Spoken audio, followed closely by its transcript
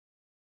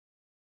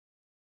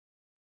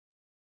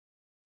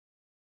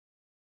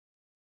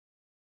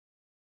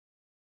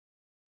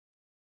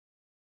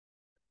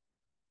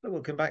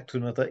Welcome back to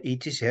another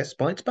ETCS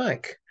Bites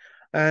Back.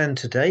 And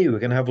today we're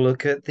going to have a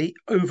look at the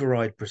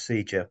override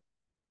procedure.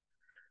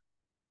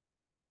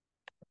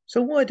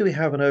 So why do we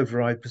have an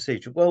override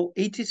procedure? Well,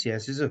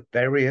 ETCS is a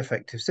very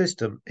effective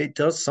system. It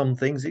does some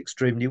things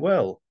extremely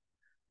well.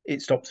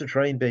 It stops a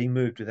train being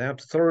moved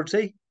without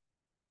authority,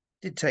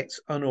 detects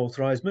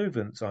unauthorized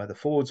movements, either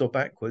forwards or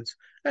backwards,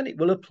 and it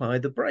will apply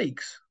the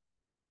brakes.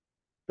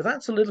 But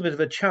that's a little bit of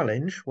a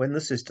challenge when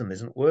the system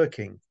isn't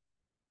working.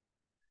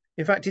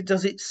 In fact, it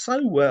does it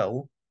so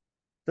well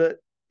that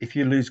if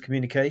you lose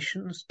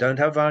communications, don't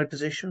have valid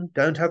position,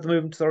 don't have the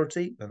movement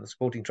authority and the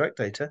supporting track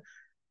data,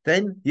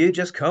 then you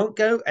just can't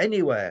go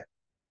anywhere.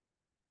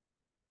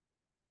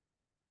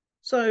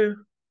 So,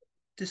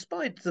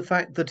 despite the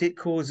fact that it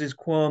causes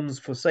qualms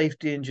for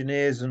safety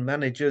engineers and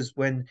managers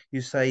when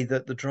you say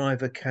that the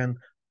driver can,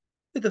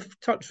 with a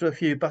touch of a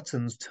few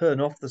buttons,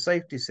 turn off the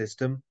safety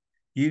system,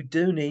 you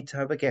do need to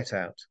have a get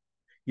out.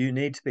 You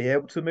need to be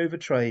able to move a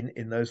train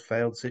in those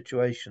failed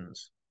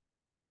situations.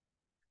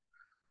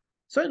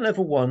 So in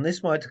level one,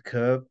 this might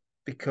occur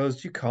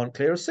because you can't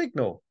clear a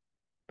signal,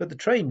 but the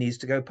train needs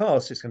to go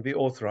past. It's going to be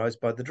authorized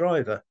by the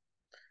driver.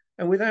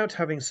 And without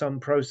having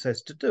some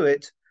process to do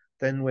it,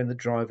 then when the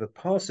driver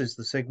passes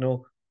the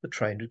signal, the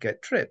train would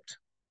get tripped.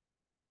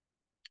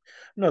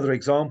 Another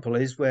example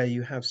is where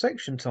you have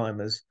section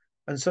timers,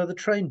 and so the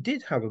train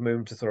did have a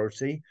movement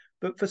authority,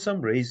 but for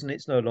some reason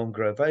it's no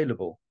longer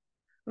available.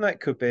 And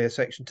that could be a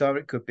section timer,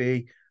 it could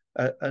be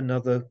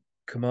another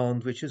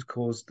command which has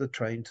caused the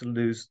train to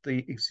lose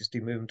the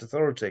existing movement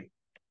authority.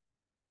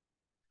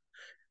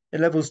 In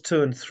levels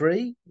 2 and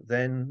 3,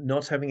 then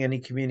not having any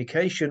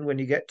communication when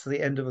you get to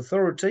the end of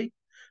authority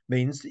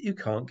means that you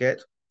can't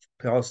get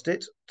past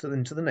it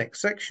into the next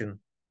section.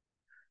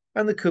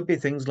 And there could be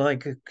things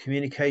like a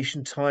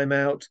communication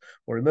timeout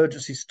or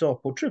emergency stop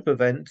or trip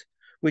event,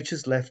 which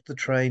has left the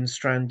train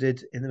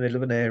stranded in the middle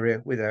of an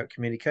area without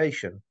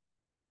communication.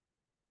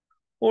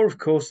 Or, of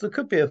course, there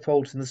could be a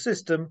fault in the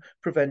system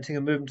preventing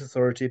a movement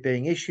authority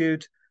being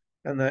issued,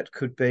 and that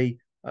could be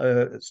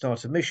at the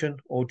start of mission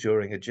or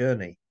during a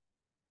journey.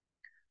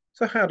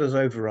 So how does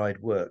override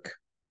work?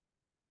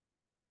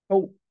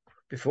 Oh,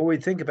 before we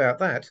think about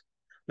that,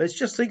 let's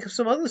just think of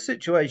some other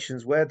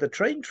situations where the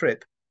train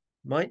trip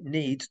might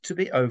need to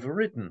be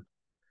overridden.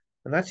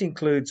 And that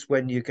includes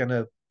when you're going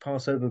to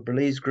pass over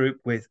Belize group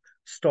with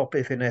stop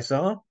if in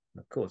SR,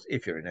 of course,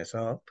 if you're in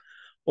SR,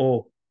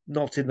 or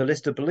not in the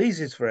list of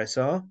Belize's for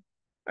SR,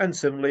 and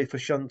similarly for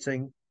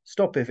shunting,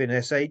 stop if in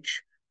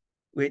SH,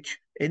 which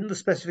in the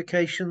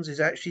specifications is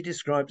actually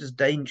described as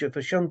danger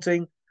for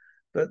shunting,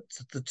 but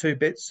the two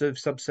bits of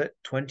subset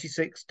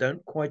 26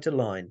 don't quite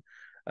align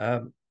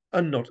and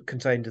not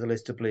contained in the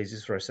list of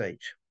Belize's for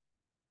SH.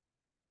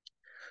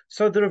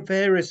 So there are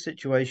various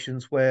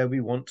situations where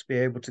we want to be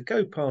able to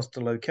go past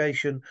a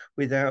location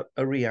without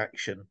a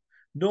reaction.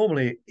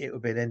 Normally it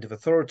would be an end of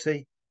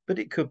authority, but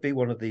it could be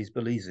one of these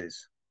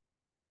Belize's.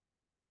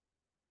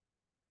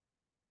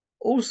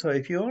 Also,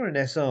 if you are in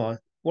SR,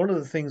 one of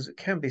the things that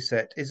can be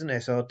set is an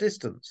SR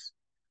distance.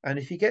 And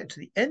if you get to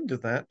the end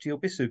of that, you'll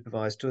be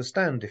supervised to a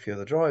stand if you're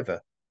the driver.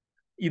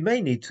 You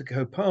may need to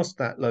go past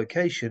that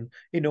location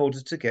in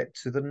order to get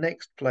to the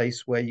next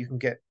place where you can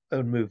get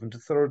a movement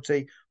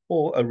authority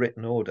or a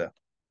written order.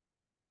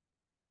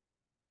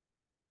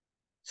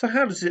 So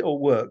how does it all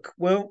work?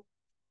 Well,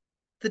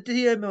 the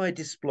DMI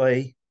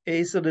display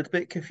is a little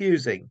bit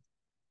confusing.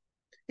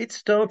 It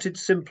started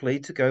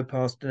simply to go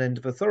past an end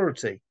of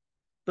authority,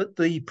 but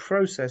the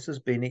process has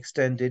been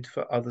extended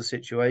for other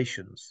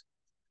situations.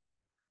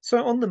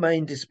 So on the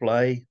main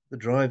display, the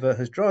driver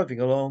is driving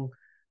along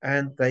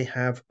and they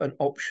have an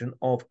option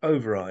of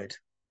override.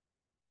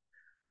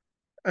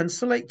 And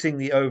selecting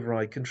the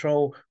override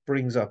control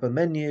brings up a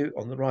menu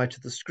on the right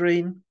of the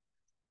screen.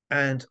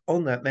 And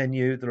on that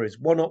menu, there is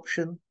one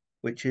option,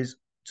 which is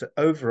to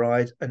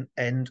override an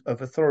end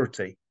of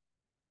authority.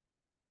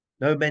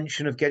 No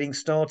mention of getting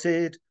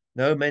started,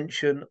 no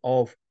mention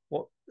of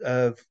what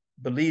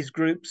Belize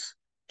groups,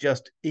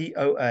 just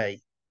EOA.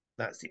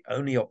 That's the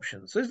only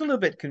option. So it's a little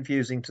bit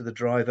confusing to the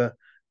driver.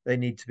 They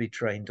need to be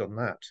trained on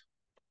that.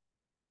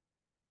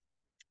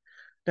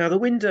 Now, the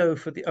window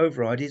for the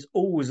override is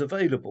always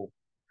available,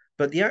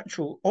 but the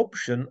actual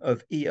option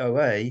of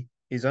EOA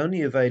is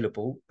only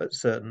available at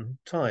certain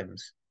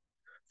times.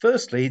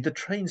 Firstly, the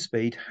train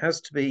speed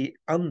has to be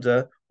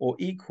under or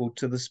equal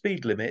to the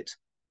speed limit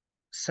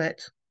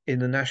set in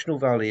the national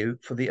value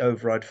for the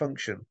override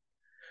function.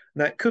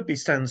 And that could be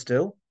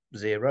standstill,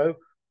 0,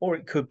 or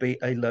it could be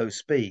a low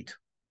speed.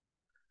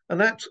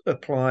 And that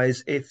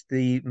applies if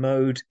the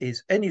mode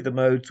is any of the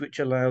modes which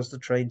allows the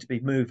train to be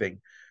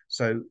moving.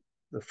 So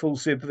the full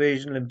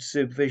supervision, limited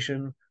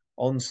supervision,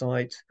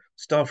 on-site,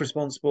 staff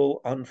responsible,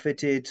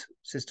 unfitted,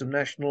 system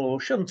national, or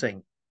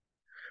shunting.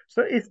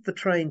 So if the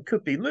train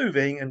could be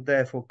moving and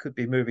therefore could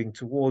be moving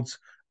towards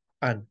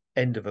an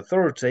end of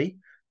authority,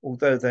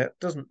 although that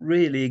doesn't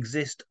really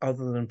exist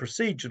other than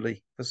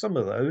procedurally for some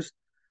of those,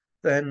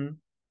 then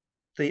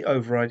the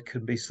override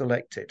can be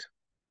selected.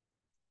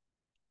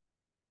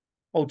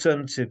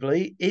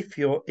 Alternatively, if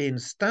you're in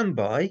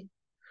standby,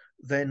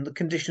 then the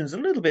condition's a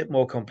little bit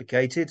more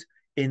complicated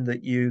in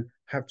that you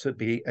have to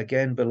be,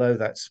 again, below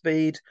that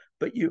speed,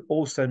 but you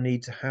also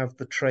need to have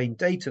the train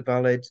data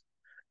valid,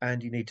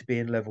 and you need to be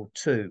in level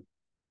 2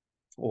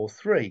 or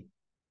 3.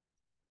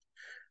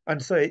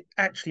 And so it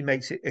actually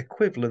makes it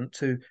equivalent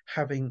to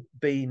having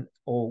been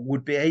or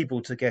would be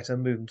able to get a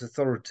movement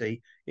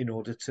authority in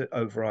order to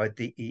override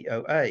the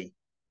EOA.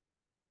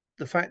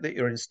 The fact that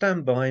you're in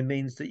standby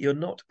means that you're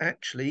not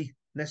actually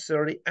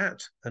necessarily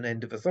at an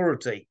end of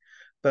authority,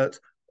 but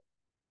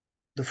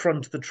the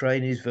front of the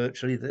train is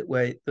virtually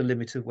the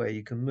limit of where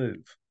you can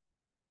move.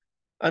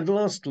 And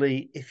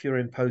lastly, if you're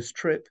in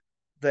post-trip,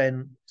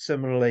 then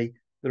similarly,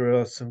 there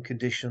are some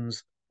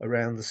conditions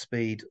around the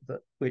speed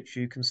which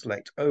you can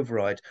select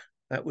override.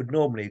 That would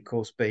normally, of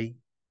course, be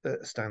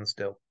a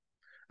standstill.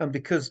 And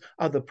because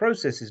other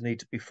processes need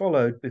to be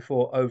followed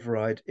before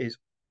override is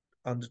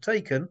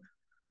undertaken,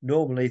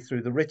 normally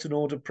through the written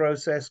order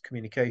process,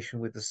 communication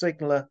with the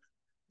signaller,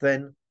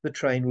 then the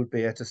train would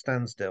be at a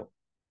standstill.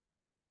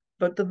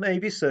 But there may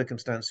be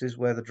circumstances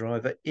where the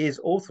driver is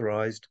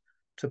authorized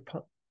to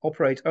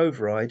operate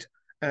override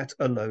at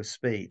a low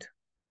speed.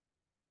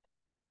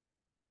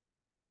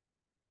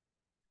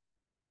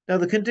 Now,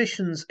 the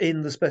conditions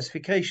in the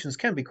specifications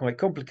can be quite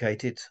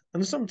complicated,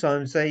 and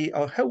sometimes they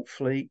are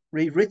helpfully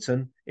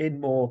rewritten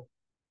in more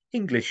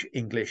English.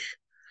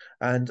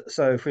 And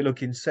so if we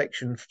look in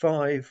section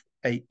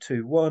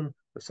 5821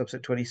 of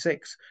subset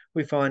 26,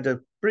 we find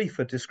a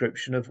briefer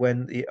description of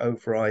when the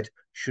override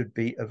should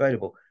be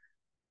available.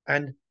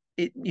 And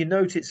you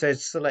note it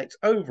says select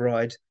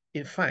override.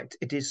 In fact,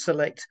 it is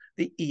select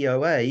the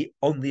EOA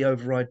on the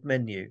override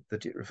menu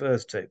that it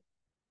refers to.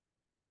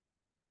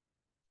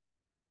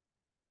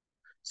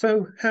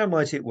 So how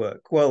might it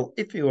work? Well,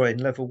 if you are in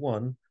level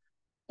 1,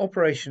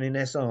 operation in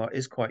SR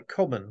is quite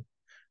common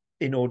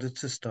in order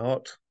to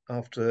start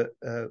after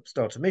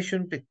start a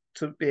mission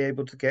to be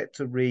able to get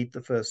to read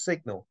the first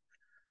signal.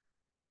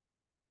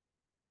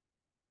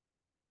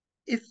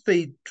 If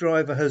the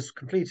driver has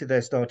completed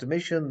their starter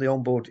mission, the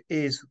onboard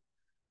is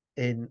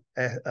in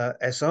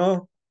SR,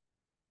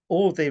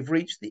 or they've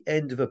reached the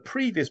end of a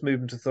previous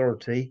movement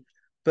authority,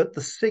 but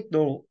the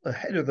signal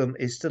ahead of them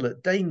is still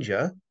at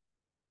danger,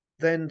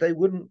 then they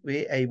wouldn't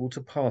be able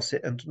to pass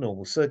it under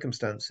normal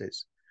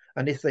circumstances.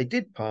 And if they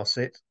did pass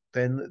it,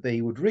 then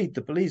they would read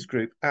the police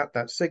group at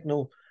that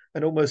signal,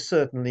 and almost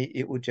certainly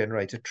it would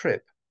generate a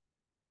trip.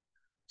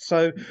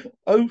 So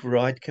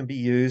override can be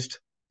used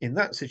in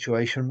that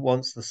situation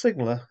once the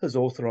signaller has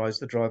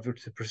authorized the driver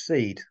to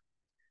proceed.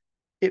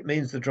 It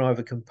means the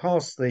driver can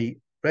pass the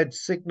red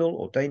signal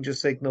or danger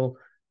signal,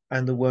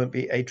 and there won't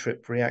be a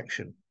trip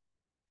reaction.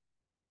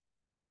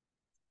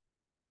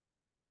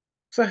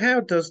 So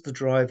how does the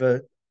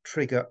driver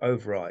trigger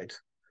override?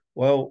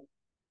 Well,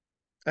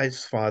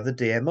 it's via the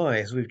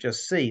DMI, as we've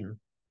just seen.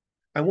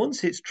 And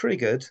once it's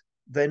triggered,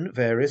 then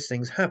various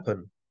things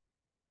happen.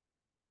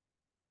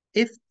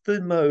 If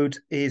the mode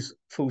is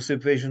full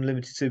supervision,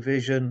 limited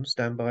supervision,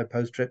 standby,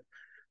 post-trip,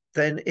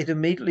 then it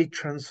immediately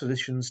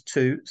transitions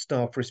to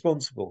staff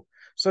responsible.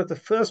 So the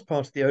first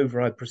part of the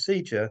override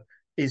procedure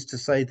is to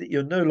say that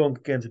you're no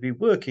longer going to be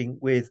working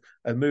with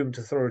a movement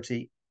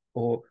authority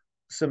or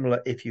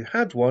similar if you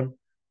had one,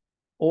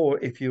 or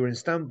if you're in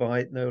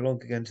standby, no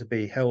longer going to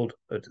be held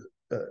at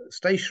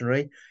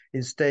stationary.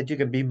 Instead, you're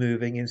going to be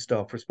moving in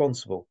staff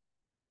responsible.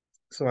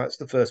 So that's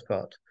the first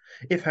part.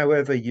 If,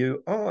 however,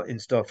 you are in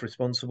staff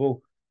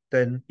responsible,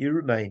 then you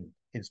remain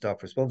in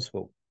staff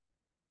responsible.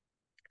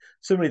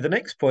 Similarly, the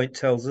next point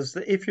tells us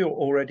that if you're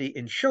already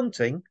in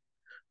shunting,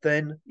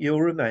 then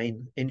you'll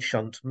remain in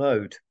shunt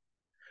mode.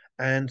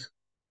 And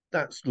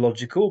that's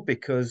logical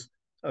because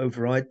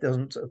override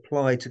doesn't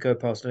apply to go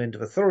past an end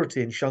of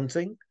authority in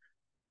shunting.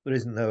 There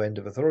isn't no end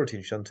of authority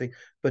in shunting,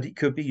 but it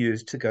could be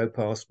used to go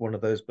past one of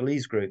those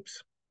Belize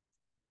groups.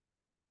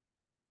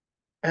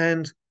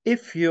 And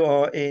if you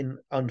are in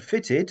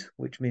unfitted,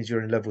 which means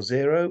you're in level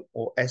 0,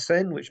 or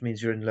SN, which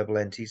means you're in level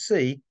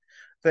NTC,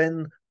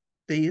 then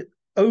the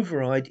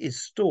override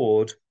is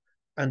stored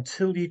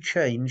until you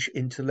change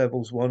into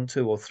levels 1,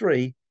 2, or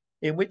 3,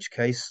 in which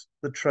case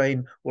the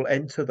train will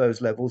enter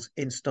those levels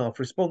in staff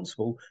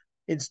responsible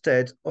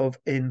instead of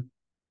in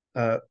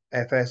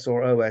FS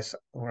or OS,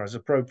 or as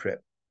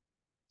appropriate.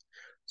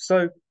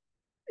 So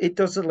it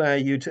does allow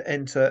you to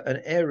enter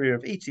an area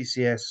of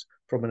ETCS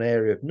from an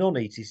area of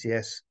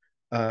non-ETCS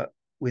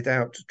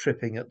without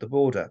tripping at the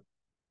border.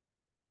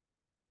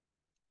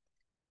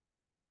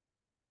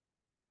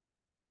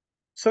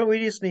 So we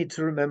just need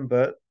to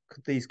remember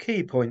these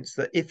key points,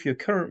 that if your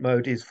current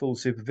mode is full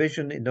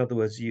supervision, in other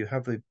words, you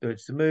have the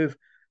ability to move,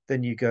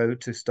 then you go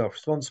to staff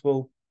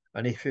responsible.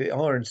 And if you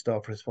are in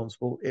staff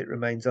responsible, it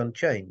remains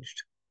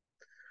unchanged.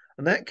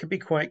 And that can be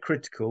quite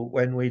critical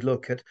when we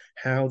look at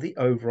how the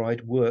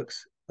override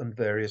works in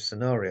various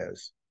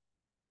scenarios.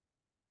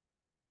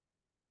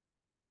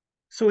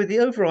 So with the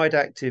override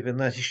active, and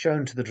that is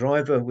shown to the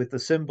driver with the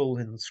symbol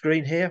in the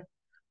screen here,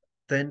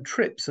 then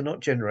trips are not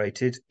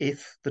generated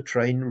if the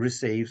train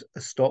receives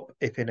a stop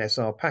if in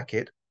SR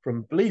packet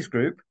from Belize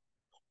group,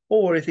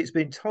 Or if it's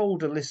been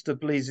told a list of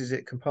Belieses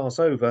it can pass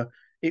over,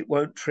 it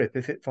won't trip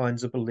if it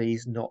finds a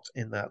Belize not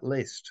in that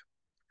list.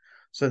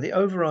 So the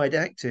override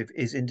active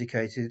is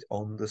indicated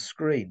on the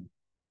screen.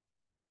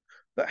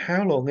 But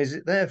how long is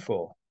it there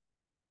for?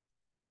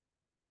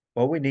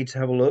 Well, we need to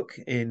have a look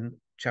in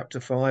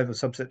Chapter 5 of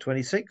Subset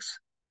 26,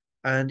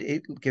 and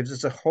it gives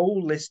us a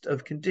whole list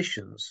of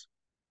conditions.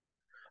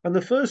 And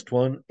the first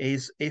one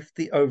is if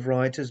the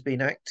override has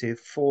been active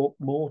for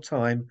more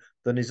time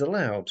than is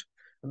allowed,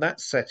 and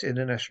that's set in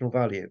a national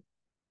value.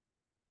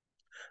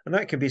 And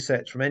that can be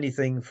set from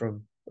anything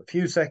from a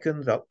few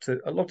seconds up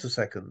to a lot of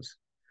seconds.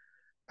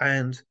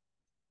 And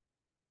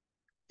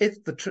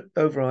if the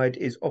override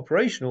is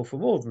operational for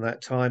more than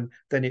that time,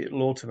 then it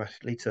will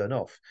automatically turn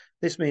off.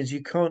 This means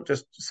you can't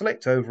just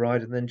select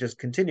override and then just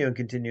continue and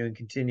continue and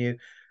continue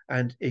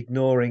and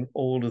ignoring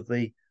all of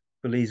the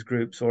Belize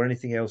groups or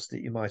anything else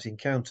that you might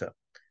encounter.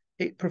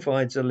 It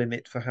provides a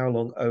limit for how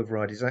long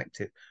override is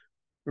active.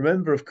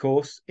 Remember, of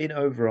course, in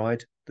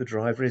override, the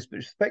driver is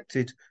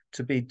expected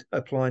to be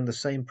applying the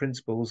same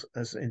principles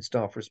as in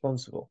staff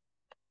responsible.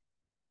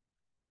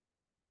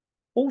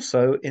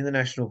 Also, in the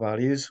national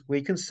values,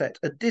 we can set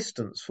a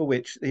distance for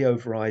which the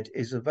override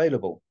is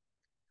available.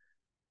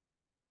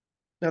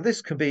 Now,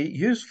 this can be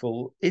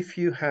useful if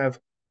you have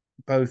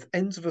both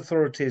ends of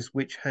authorities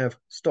which have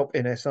stop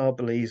in SR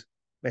Belize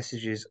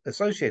messages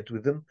associated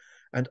with them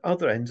and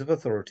other ends of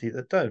authority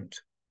that don't.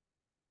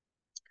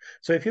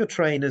 So if your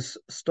train has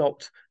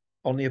stopped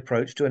on the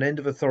approach to an end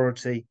of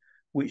authority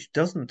which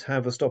doesn't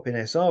have a stop in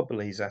SR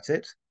Belize at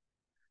it,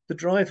 the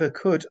driver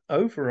could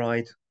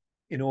override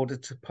in order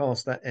to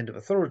pass that end of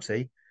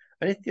authority.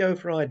 And if the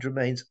override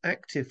remains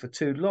active for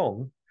too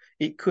long,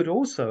 it could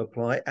also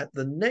apply at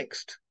the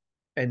next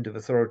end of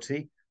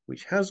authority,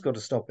 which has got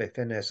a stop if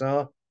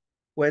NSR,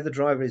 where the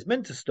driver is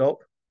meant to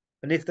stop.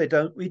 And if they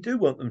don't, we do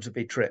want them to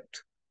be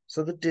tripped.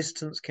 So the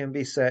distance can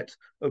be set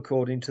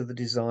according to the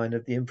design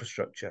of the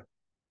infrastructure.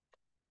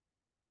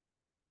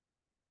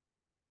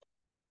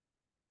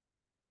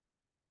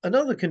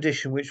 Another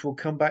condition which we'll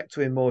come back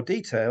to in more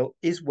detail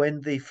is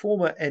when the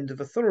former end of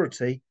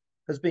authority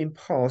has been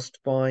passed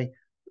by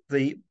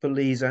the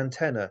Belize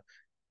antenna.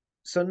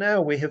 So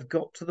now we have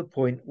got to the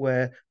point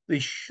where we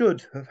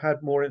should have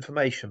had more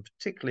information,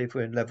 particularly if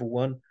we're in level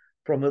 1,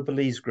 from the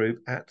Belize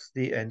group at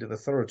the end of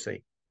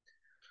authority.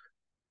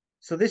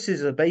 So this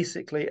is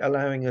basically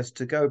allowing us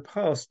to go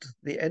past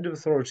the end of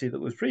authority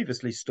that was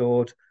previously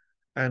stored.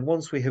 And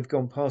once we have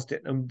gone past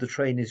it and the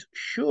train is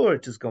sure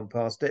it has gone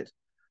past it,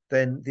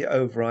 then the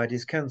override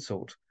is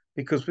cancelled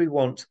because we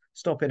want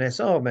stop in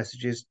SR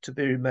messages to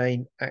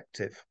remain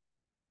active.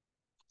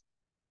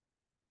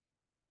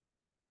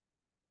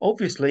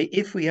 Obviously,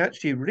 if we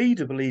actually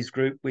read a Belize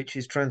group which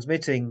is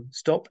transmitting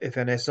stop if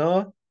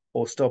NSR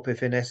or stop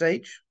if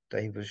NSH,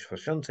 dangerous for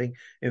shunting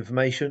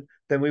information,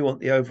 then we want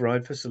the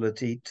override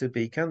facility to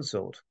be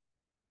cancelled.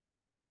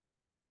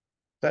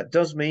 That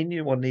does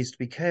mean one needs to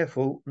be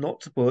careful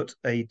not to put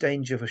a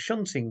danger for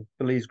shunting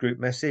Belize group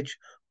message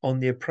on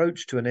the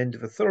approach to an end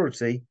of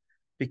authority,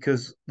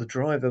 because the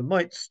driver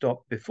might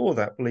stop before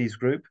that Belize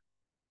group,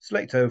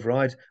 select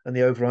override, and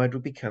the override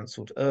will be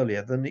cancelled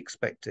earlier than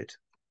expected.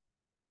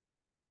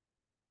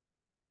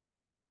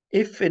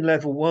 If in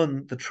level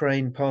 1 the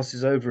train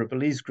passes over a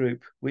Belize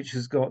group which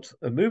has got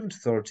a movement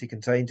authority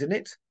contained in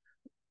it,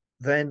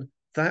 then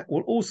that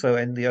will also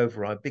end the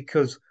override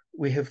because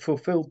we have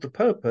fulfilled the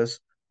purpose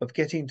of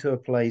getting to a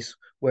place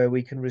where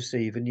we can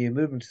receive a new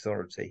movement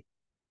authority.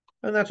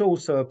 And that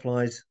also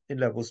applies in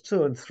levels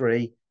 2 and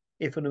 3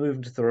 if a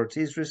movement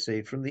authority is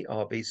received from the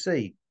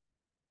RBC.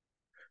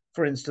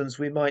 For instance,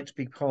 we might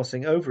be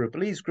passing over a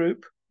Belize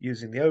group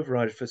using the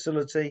override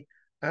facility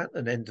at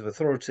an end of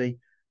authority,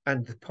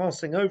 and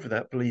passing over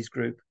that Belize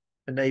group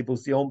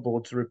enables the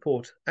onboard to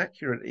report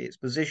accurately its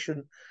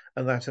position,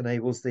 and that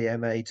enables the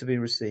MA to be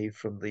received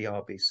from the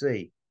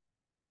RBC.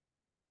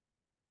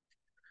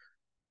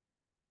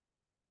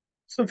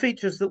 Some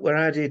features that were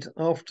added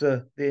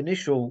after the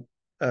initial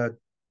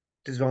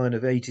design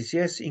of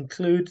ETCS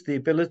include the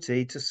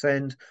ability to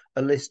send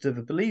a list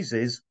of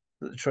Belize's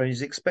that the train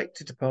is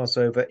expected to pass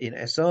over in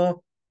SR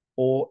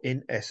or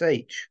in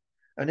SH.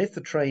 And if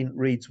the train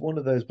reads one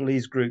of those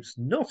Belize groups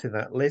not in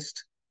that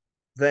list,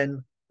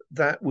 then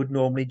that would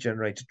normally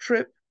generate a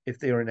trip if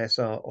they are in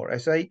SR or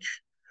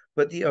SH,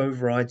 but the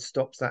override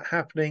stops that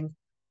happening.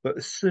 But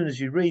as soon as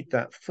you read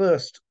that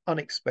first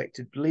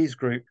unexpected Belize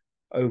group,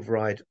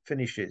 override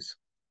finishes.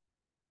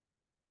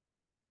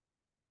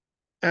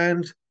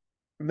 And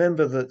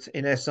remember that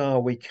in SR,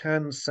 we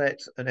can set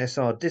an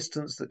SR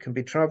distance that can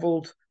be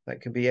traveled, that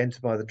can be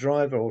entered by the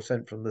driver or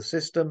sent from the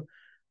system.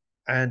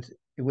 And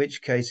in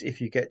which case,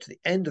 if you get to the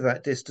end of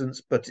that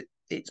distance, but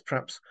it's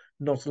perhaps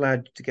not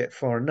allowed to get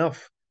far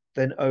enough,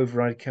 then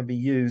override can be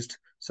used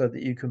so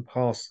that you can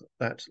pass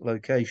that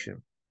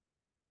location.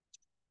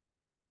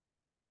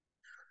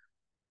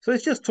 So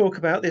let's just talk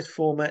about this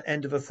former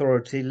end of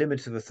authority,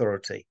 limit of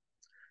authority.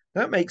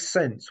 That makes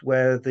sense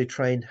where the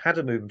train had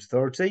a movement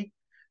authority.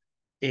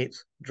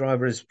 Its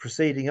driver is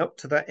proceeding up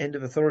to that end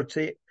of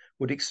authority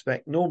would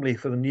expect normally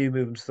for the new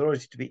movement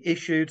authority to be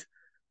issued,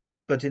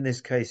 but in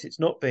this case it's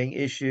not being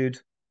issued.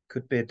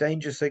 Could be a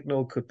danger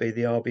signal, could be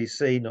the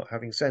RBC not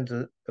having sent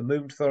a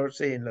movement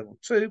authority in level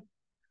 2,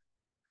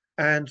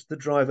 and the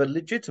driver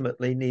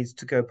legitimately needs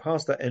to go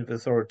past that end of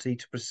authority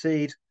to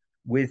proceed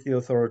with the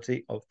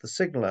authority of the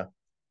signaller.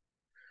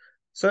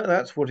 So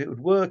that's what it would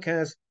work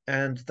as,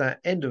 and that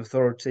end of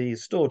authority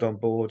is stored on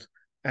board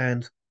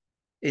and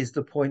is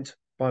the point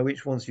by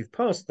which, once you've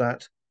passed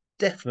that,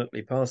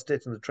 definitely passed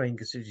it, and the train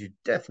considers you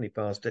definitely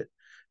passed it,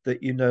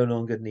 that you no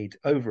longer need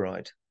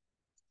override.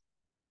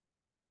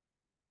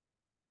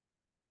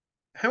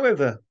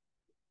 However,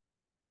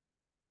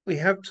 we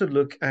have to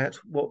look at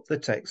what the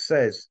text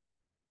says.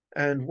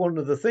 And one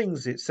of the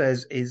things it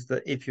says is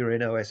that if you're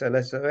in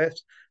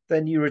OSLSOS,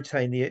 then you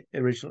retain the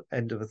original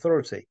end of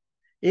authority.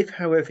 If,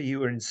 however,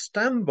 you are in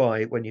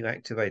standby when you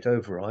activate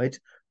override,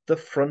 the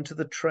front of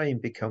the train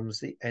becomes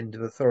the end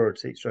of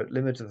authority, so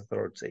limit of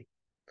authority.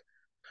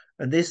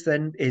 And this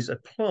then is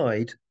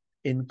applied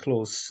in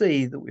clause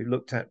C that we've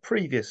looked at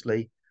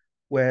previously,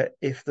 where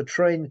if the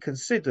train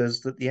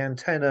considers that the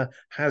antenna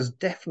has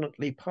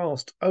definitely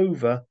passed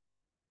over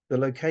the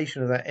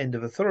location of that end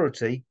of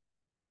authority,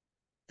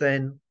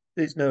 then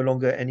there's no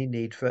longer any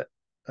need for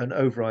an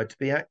override to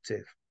be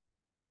active.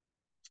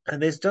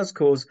 And this does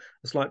cause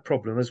a slight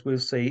problem, as we'll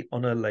see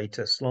on a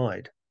later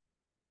slide.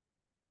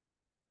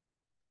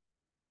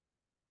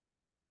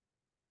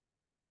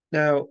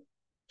 Now,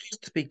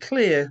 just to be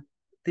clear,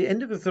 the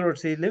end of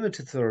authority, limit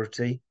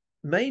authority,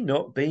 may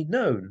not be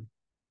known,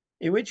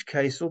 in which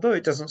case, although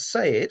it doesn't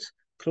say it,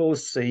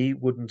 clause C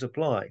wouldn't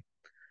apply.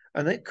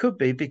 And it could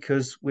be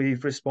because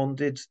we've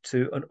responded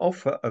to an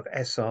offer of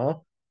SR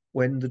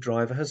when the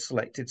driver has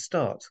selected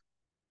start.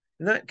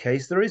 In that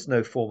case, there is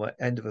no former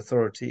end of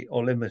authority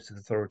or limit of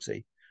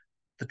authority.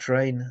 The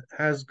train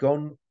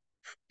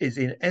is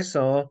in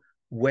SR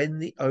when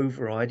the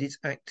override is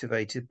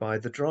activated by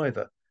the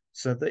driver.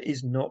 So there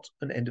is not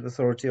an end of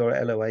authority or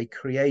LOA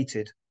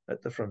created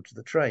at the front of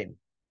the train.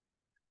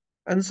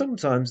 And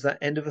sometimes that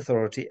end of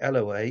authority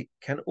LOA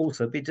can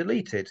also be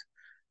deleted,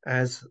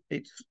 as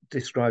it's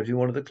described in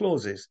one of the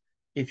clauses.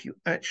 If you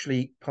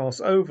actually pass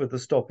over the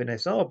stop in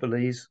SR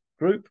Belize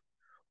group,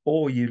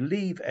 or you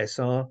leave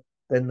SR,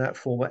 then that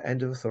former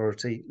end of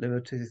authority,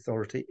 limited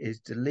authority, is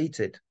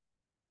deleted.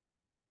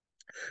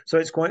 So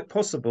it's quite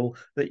possible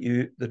that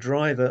the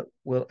driver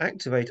will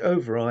activate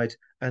override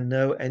and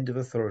no end of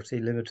authority,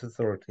 limit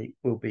authority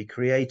will be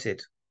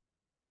created.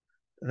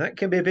 And that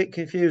can be a bit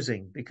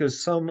confusing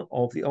because some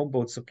of the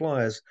onboard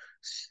suppliers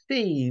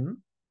seem,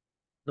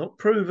 not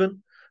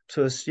proven,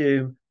 to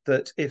assume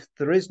that if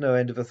there is no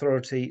end of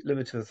authority,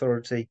 limit of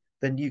authority,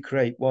 then you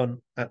create one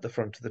at the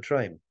front of the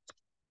train.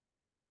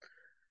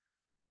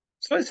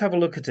 So let's have a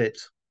look at it.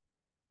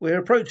 We're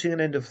approaching an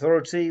end of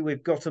authority.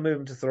 We've got a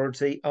movement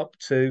authority up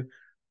to,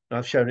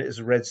 I've shown it as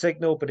a red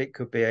signal, but it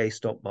could be a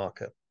stop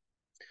marker.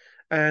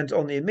 And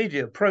on the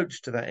immediate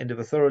approach to that end of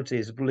authority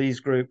is a Belize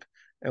group,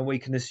 and we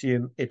can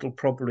assume it'll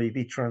probably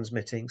be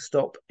transmitting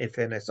stop if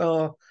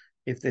NSR,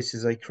 if this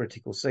is a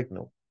critical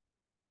signal.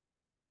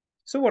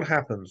 So what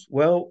happens?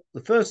 Well,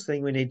 the first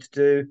thing we need to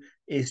do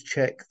is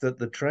check that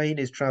the train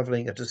is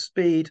traveling at a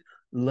speed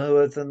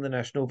lower than the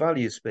national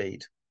value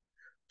speed.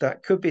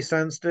 That could be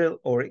standstill,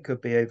 or it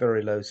could be a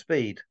very low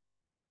speed.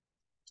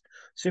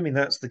 Assuming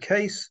that's the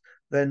case,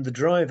 then the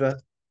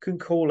driver can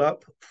call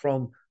up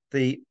from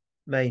the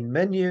main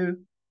menu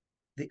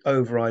the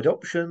override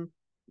option.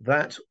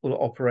 That will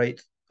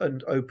operate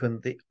and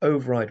open the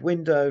override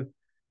window,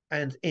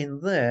 and in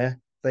there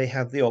they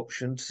have the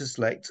option to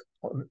select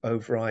on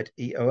override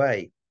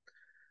EOA.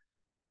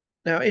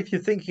 Now, if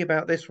you're thinking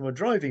about this from a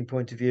driving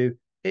point of view,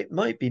 it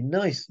might be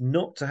nice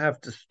not to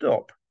have to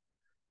stop,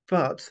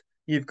 but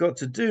you've got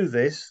to do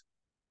this,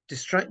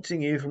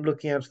 distracting you from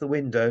looking out of the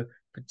window,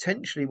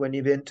 potentially when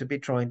you're meant to be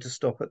trying to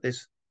stop at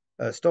this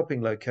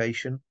stopping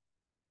location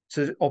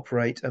to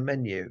operate a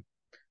menu.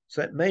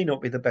 So it may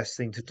not be the best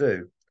thing to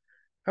do.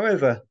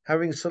 However,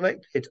 having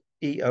selected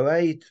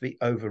EOA to be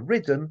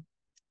overridden,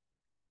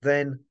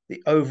 then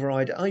the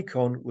override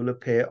icon will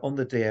appear on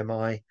the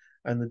DMI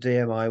and the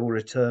DMI will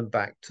return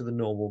back to the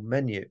normal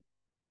menu.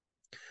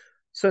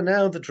 So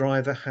now the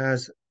driver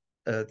has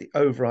the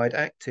override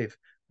active.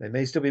 They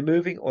may still be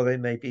moving or they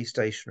may be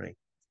stationary.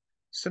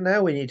 So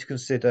now we need to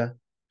consider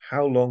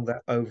how long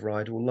that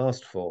override will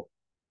last for.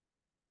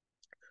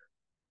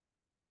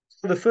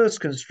 So the first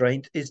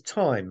constraint is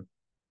time.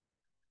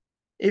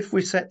 If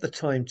we set the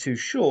time too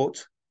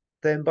short,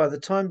 then by the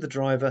time the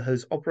driver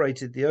has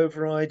operated the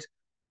override,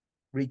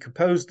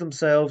 recomposed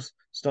themselves,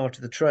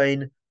 started the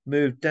train,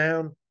 moved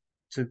down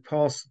to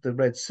pass the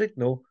red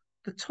signal,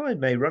 the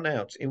time may run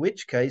out, in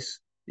which case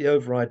the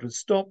override would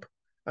stop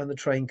and the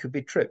train could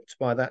be tripped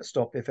by that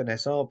stop if an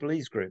SR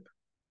Belize group.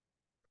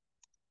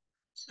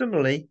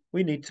 Similarly,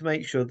 we need to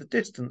make sure the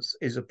distance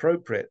is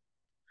appropriate.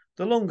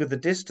 The longer the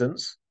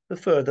distance, the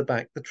further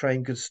back the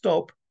train could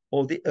stop,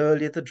 or the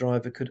earlier the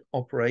driver could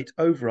operate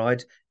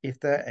override if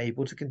they're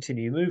able to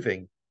continue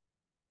moving.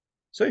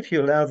 So if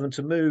you allow them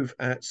to move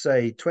at,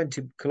 say,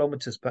 20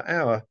 kilometers per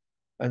hour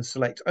and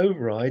select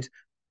override,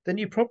 then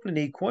you probably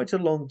need quite a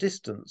long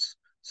distance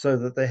so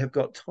that they have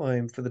got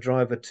time for the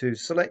driver to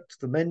select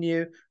the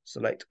menu,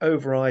 select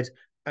override,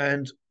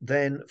 and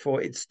then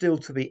for it still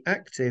to be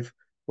active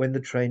when the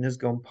train has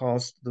gone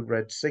past the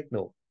red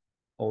signal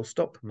or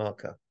stop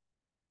marker.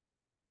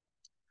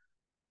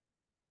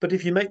 But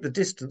if you make the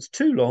distance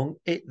too long,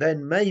 it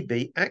then may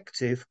be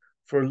active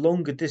for a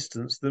longer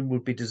distance than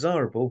would be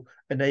desirable,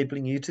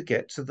 enabling you to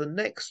get to the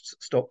next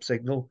stop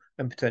signal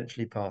and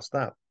potentially past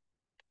that.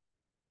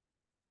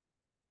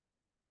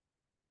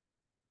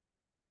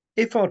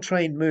 If our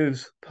train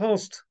moves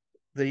past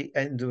the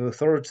end of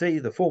authority,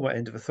 the former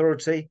end of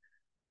authority,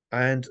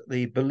 and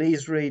the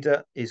Belize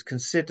reader is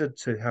considered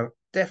to have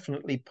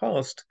definitely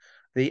passed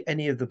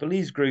any of the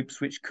Belize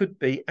groups which could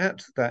be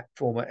at that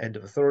former end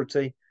of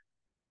authority,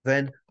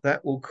 then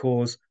that will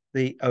cause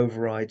the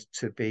override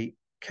to be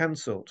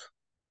cancelled.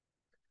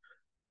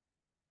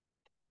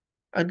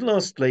 And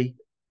lastly,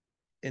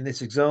 in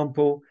this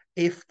example,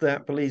 if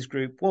that Belize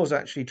group was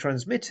actually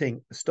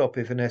transmitting a stop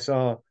if an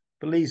SR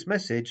Belize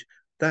message,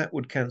 that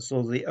would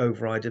cancel the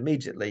override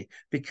immediately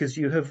because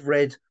you have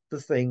read the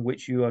thing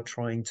which you are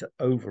trying to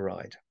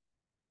override.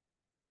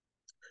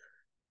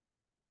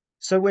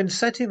 So when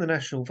setting the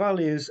national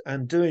values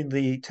and doing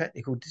the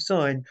technical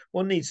design,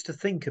 one needs to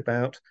think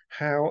about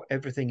how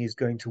everything is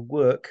going to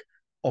work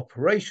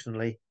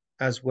operationally,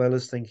 as well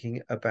as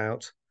thinking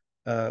about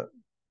the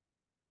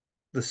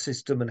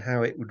system and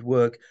how it would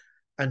work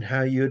and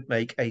how you would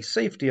make a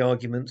safety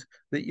argument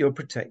that you're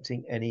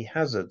protecting any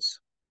hazards.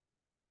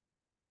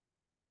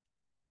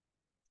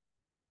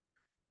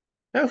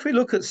 Now, if we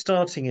look at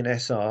starting in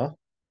SR,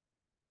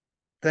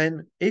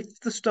 then if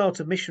the start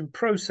of mission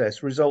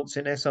process results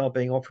in SR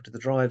being offered to the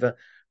driver,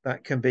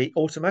 that can be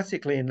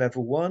automatically in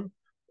level 1,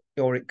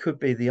 or it could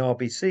be the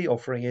RBC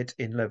offering it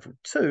in level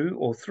 2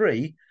 or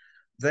 3,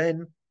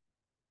 then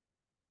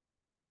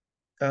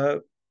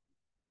there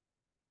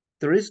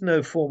is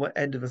no former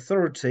end of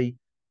authority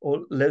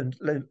or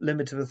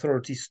limit of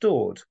authority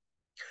stored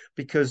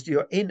because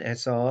you're in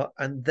SR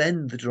and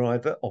then the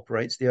driver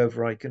operates the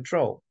override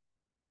control.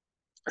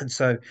 And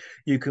so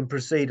you can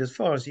proceed as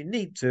far as you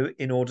need to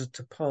in order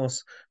to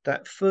pass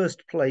that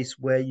first place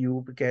where you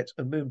will get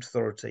a movement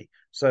authority.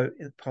 So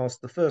pass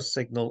the first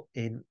signal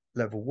in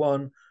level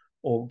 1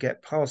 or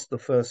get past the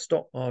first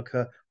stop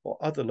marker or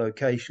other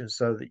locations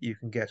so that you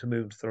can get a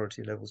movement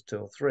authority levels 2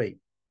 or 3.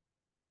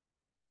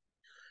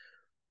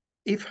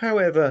 If,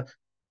 however,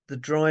 the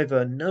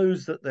driver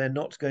knows that they're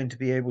not going to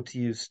be able to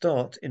use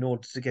start in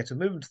order to get a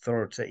movement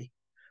authority,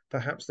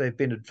 perhaps they've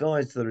been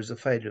advised there is a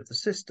failure of the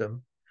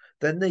system,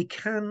 then they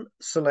can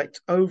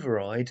select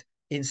override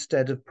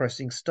instead of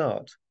pressing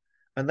start.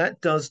 And that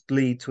does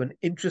lead to an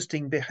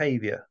interesting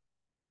behavior.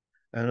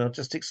 And I'll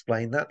just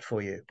explain that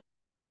for you.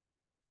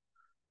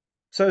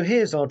 So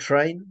here's our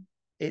train.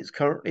 It's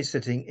currently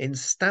sitting in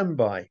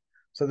standby.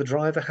 So the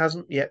driver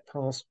hasn't yet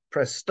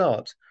pressed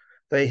start.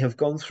 They have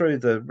gone through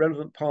the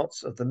relevant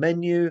parts of the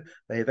menu.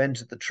 They have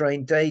entered the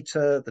train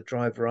data, the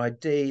driver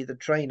ID, the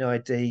train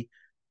ID.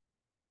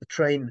 The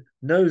train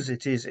knows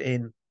it is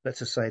in,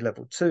 let us say,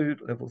 level 2,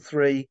 level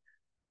 3,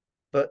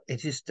 but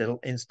it is still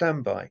in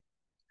standby.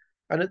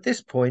 And at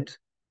this point,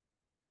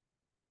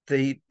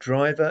 the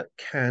driver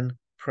can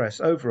press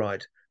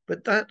override.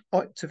 But that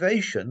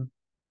activation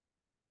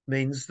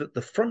means that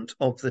the front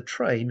of the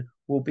train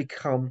will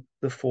become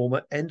the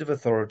former end of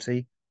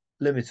authority,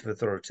 limit of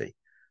authority.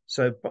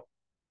 So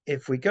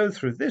if we go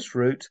through this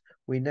route,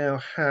 we now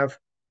have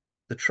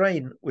the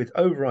train with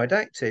override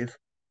active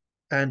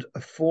and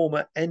a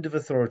former end of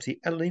authority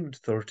and limit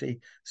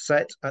authority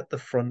set at the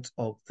front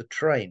of the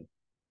train,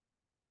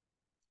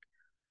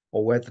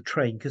 or where the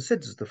train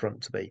considers the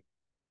front to be.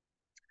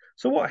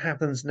 So what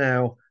happens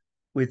now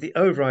with the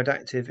override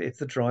active if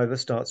the driver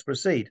starts to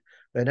proceed?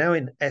 They're now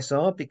in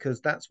SR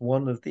because that's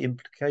one of the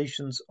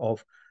implications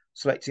of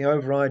selecting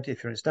override.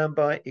 If you're in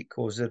standby, it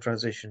causes a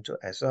transition to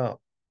SR.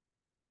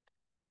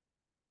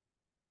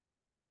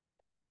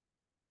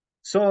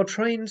 So our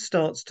train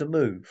starts to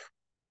move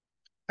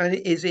and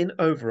it is in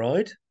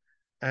override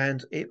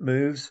and it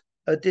moves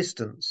a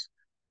distance.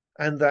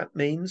 And that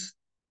means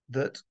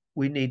that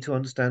we need to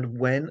understand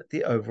when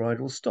the override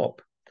will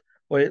stop.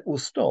 Well, it will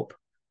stop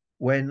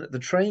when the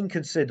train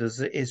considers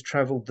that it has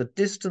travelled the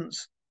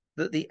distance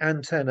that the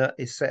antenna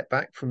is set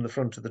back from the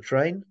front of the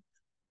train,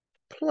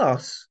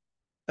 plus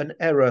an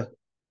error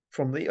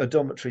from the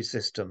odometry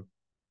system.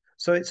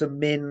 So it's a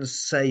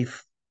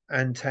min-safe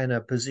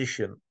antenna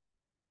position.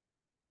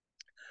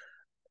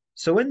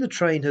 So when the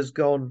train has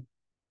gone,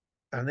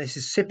 and this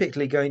is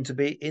typically going to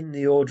be in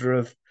the order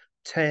of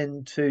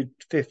 10 to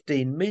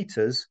 15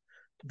 meters,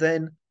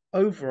 then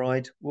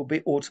override will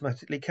be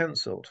automatically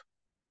cancelled.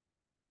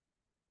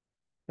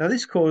 Now,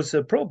 this causes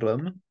a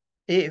problem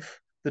if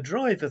the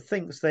driver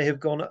thinks they have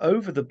gone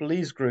over the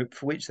Belize group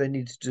for which they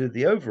need to do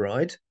the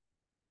override,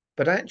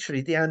 but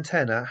actually the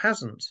antenna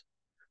hasn't.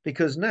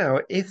 Because now,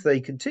 if they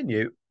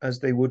continue, as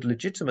they would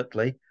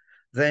legitimately,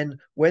 then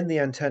when the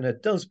antenna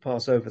does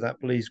pass over that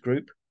Belize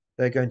group,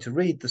 they're going to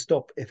read the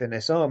stop if an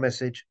SR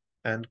message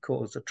and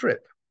cause a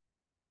trip.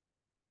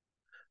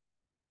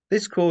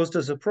 This caused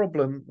us a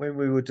problem when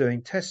we were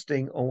doing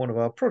testing on one of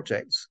our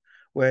projects,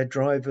 where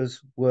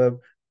drivers were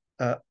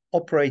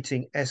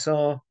operating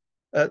SR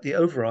at the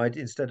override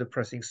instead of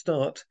pressing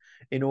start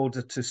in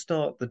order to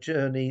start the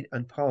journey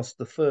and pass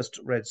the first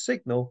red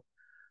signal.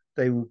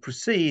 They would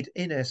proceed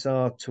in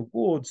SR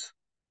towards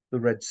the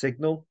red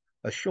signal,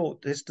 a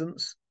short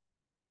distance.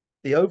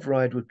 The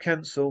override would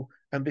cancel,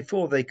 and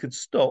before they could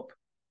stop,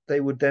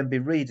 they would then be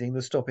reading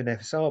the stop in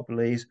SR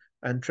believes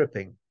and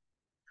tripping.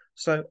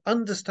 So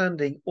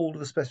understanding all of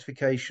the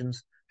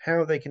specifications,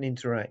 how they can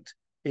interact,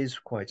 is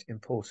quite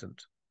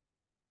important.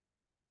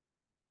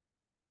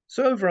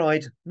 So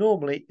override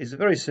normally is a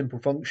very simple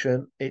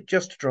function. It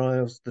just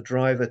drives the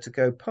driver to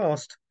go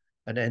past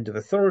an end of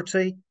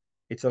authority.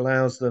 It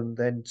allows them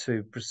then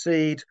to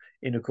proceed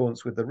in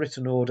accordance with the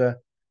written order,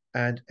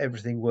 and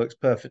everything works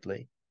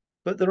perfectly.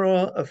 But there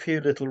are a few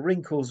little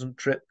wrinkles and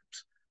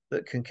trips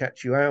that can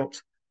catch you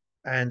out,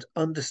 and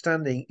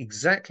understanding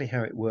exactly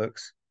how it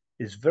works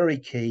is very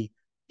key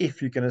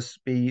if you're going to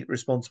be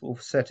responsible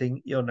for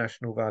setting your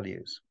national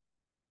values.